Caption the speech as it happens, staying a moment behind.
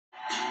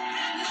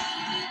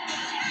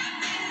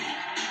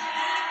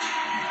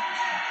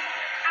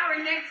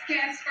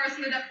guest first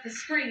lit up the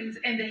screens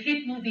in the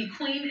hit movie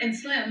Queen and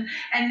Slim,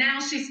 and now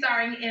she's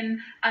starring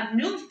in a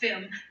new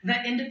film,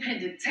 The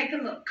Independent. Take a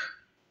look.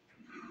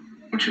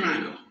 What's your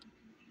angle?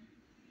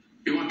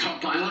 You want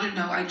top byline?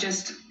 No, I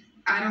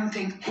don't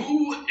think...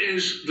 Who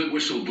is the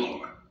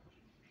whistleblower?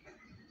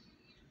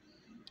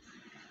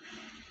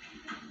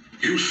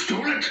 You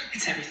stole it?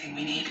 It's everything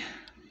we need.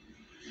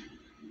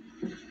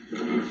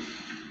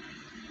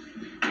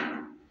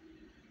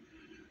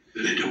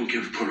 They don't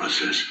give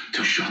process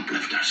to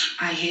shoplifters.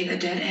 I hate a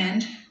dead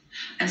end,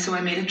 and so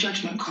I made a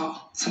judgment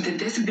call. Something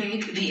this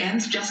big, the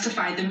ends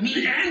justify the means.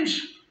 The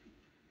ends?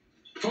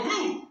 For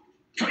who?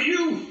 For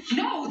you?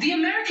 No, the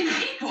American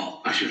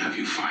people. I should have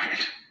you fired.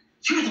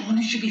 You're the one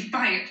who should be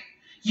fired.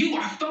 You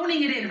are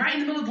phoning it in right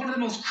in the middle of one of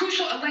the most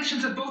crucial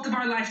elections of both of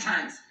our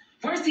lifetimes.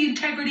 Where's the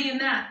integrity in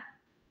that?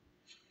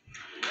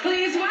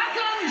 Please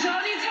welcome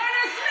Jodie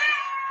Turner-Smith.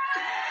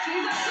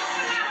 She's a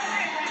supermodel.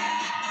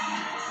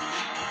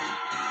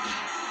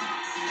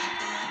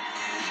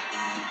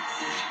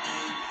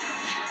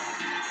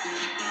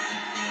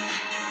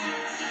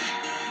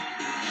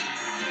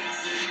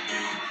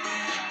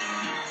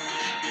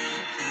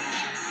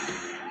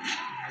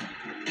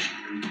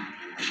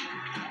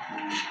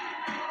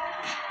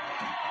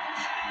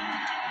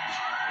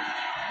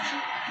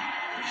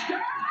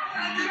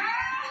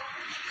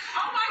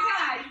 Oh my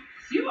God,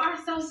 you are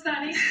so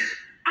stunning.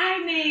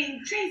 I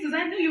mean, Jesus,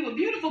 I knew you were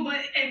beautiful, but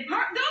in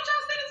part, don't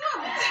y'all say this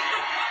woman?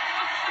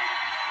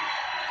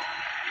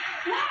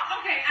 Well,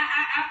 okay, I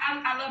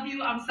love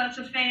you. I'm such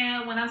a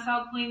fan. When I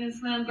saw Queen and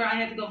Slim, girl, I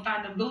had to go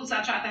find them boots.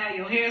 I tried to have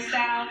your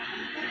hairstyle,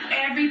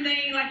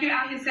 everything. Like you're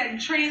out here setting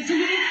trends. I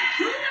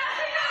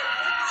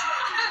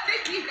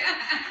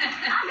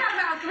got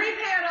about 3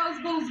 pair of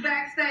those boots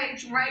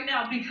backstage right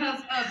now because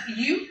of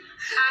you.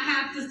 I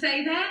have to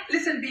say that.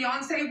 Listen,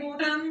 Beyonce wore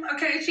them,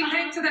 okay? She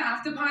came to the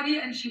after party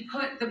and she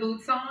put the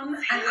boots on.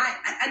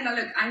 And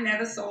look, I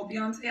never saw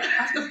Beyonce at the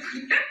after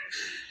party.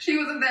 She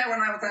wasn't there when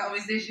I was there,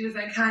 obviously. She was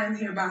like, hi, I'm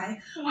here, bye.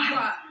 Wow.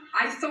 But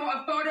I saw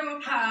a photo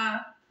of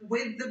her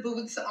with the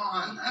boots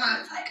on. And I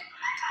was like, oh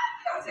my God,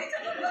 Beyonce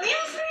took the boots. You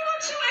see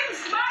what you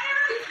inspired?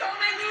 She stole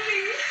my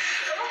movie.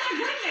 Oh my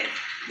goodness.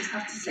 I just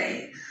have to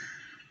say,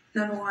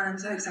 number one, I'm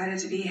so excited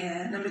to be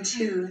here. Number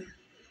two,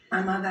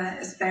 my mother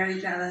is very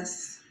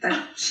jealous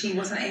that she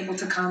wasn't able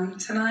to come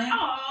tonight.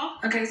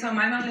 Aww. Okay, so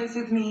my mom lives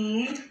with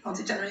me,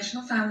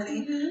 multi-generational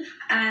family,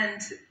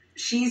 and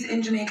she's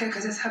in Jamaica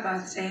because it's her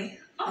birthday.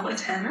 Oh,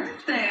 it's her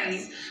birthday.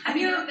 Yes. And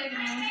you know,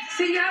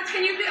 see, yes,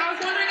 can you be, I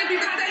was wondering if you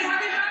could say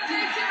happy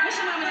birthday to What's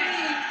your mama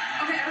name?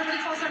 Okay, everybody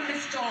calls her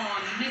Miss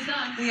Dawn. Miss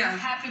Dunn. Yeah.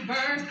 Happy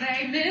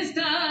birthday, Miss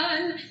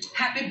Dunn.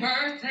 Happy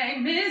birthday,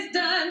 Miss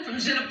Dunn. From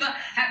Jennifer.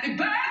 Happy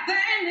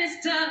birthday, Miss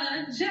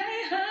Dunn.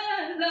 Jay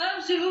Hunt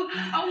loves you.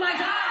 Oh my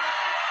God.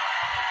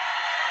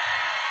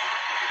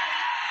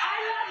 I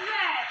love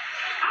that.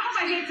 I hope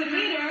I get to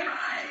meet her.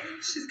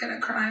 She's gonna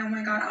cry. Oh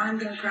my God, I'm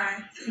gonna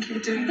cry. Thank you for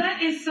doing that.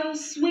 That is so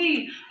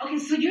sweet. Okay,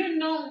 so you're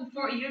known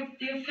for your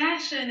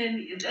fashion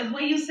and the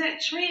way you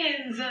set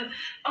trends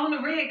on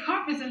the red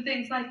carpets and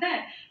things like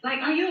that. Like,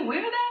 are you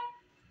aware of that?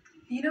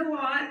 You know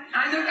what?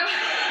 I don't know.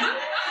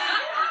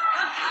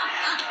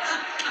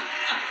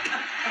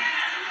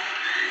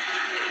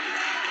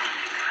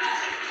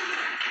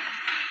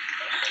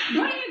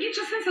 Where do you get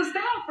your sense of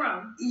style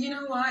from? You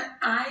know what?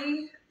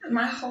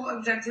 My whole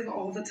objective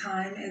all the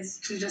time is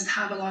to just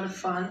have a lot of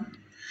fun.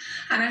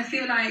 And I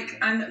feel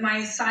like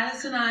my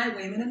stylist and I,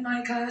 Wayman and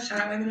Micah, shout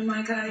out Wayman and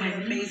Micah,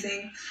 you're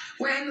amazing.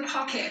 We're in the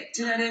pocket,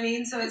 do you know what I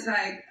mean? So it's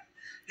like,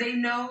 they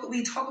know,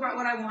 we talk about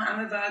what I want.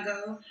 I'm a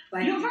Virgo.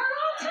 Like, You're Virgo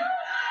too?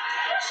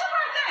 What's your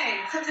birthday?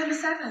 September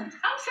 7th.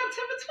 I'm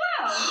September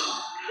 12th.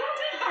 You're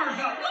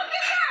Virgo. Look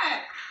at that.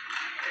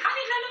 I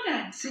did not know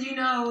that. So you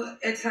know,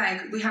 it's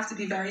like, we have to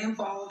be very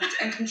involved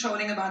and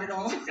controlling about it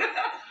all.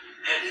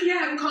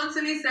 Yeah, I'm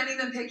constantly sending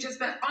them pictures,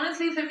 but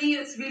honestly, for me,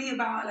 it's really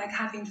about like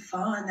having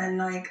fun and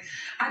like,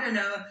 I don't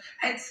know.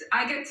 I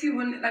get to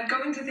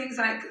going to things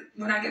like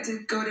when I get to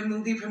go to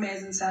movie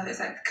premieres and stuff. It's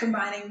like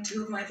combining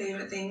two of my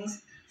favorite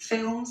things: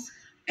 films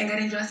and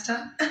getting dressed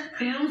up.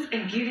 Films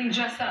and getting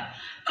dressed up.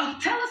 Oh,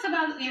 tell us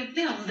about your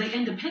film, The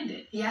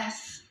Independent.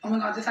 Yes. Oh my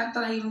God, the fact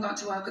that I even got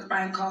to work with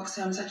Brian Cox,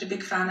 who I'm such a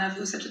big fan of,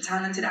 who's such a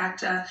talented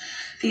actor.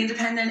 The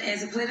Independent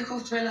is a political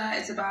thriller.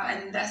 It's about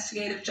an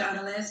investigative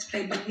journalist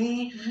played by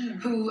me,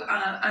 who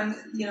and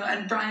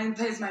Brian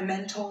plays my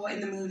mentor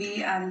in the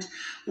movie, and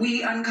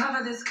we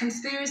uncover this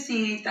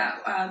conspiracy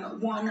that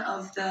one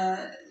of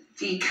the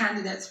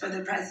candidates for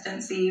the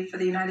presidency for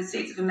the United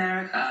States of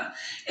America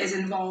is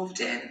involved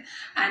in.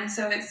 And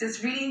so it's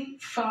this really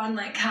fun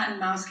like cat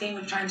and mouse game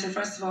of trying to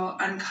first of all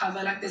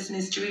uncover like this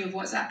mystery of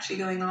what's actually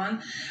going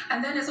on.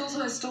 And then it's also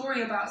a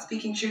story about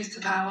speaking truth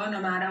to power no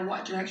matter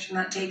what direction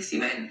that takes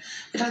you in,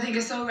 which I think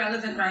is so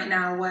relevant right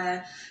now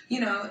where,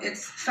 you know,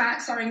 it's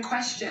facts are in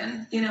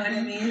question, you know what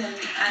I mean? And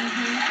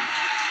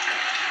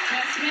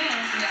Yes,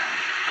 ma'am. yeah.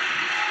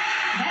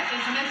 That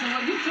is amazing.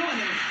 What you doing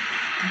it?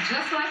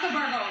 Just like a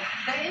Virgo.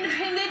 The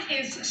Independent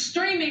is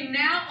streaming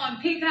now on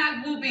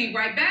Peacock. We'll be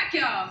right back,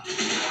 y'all.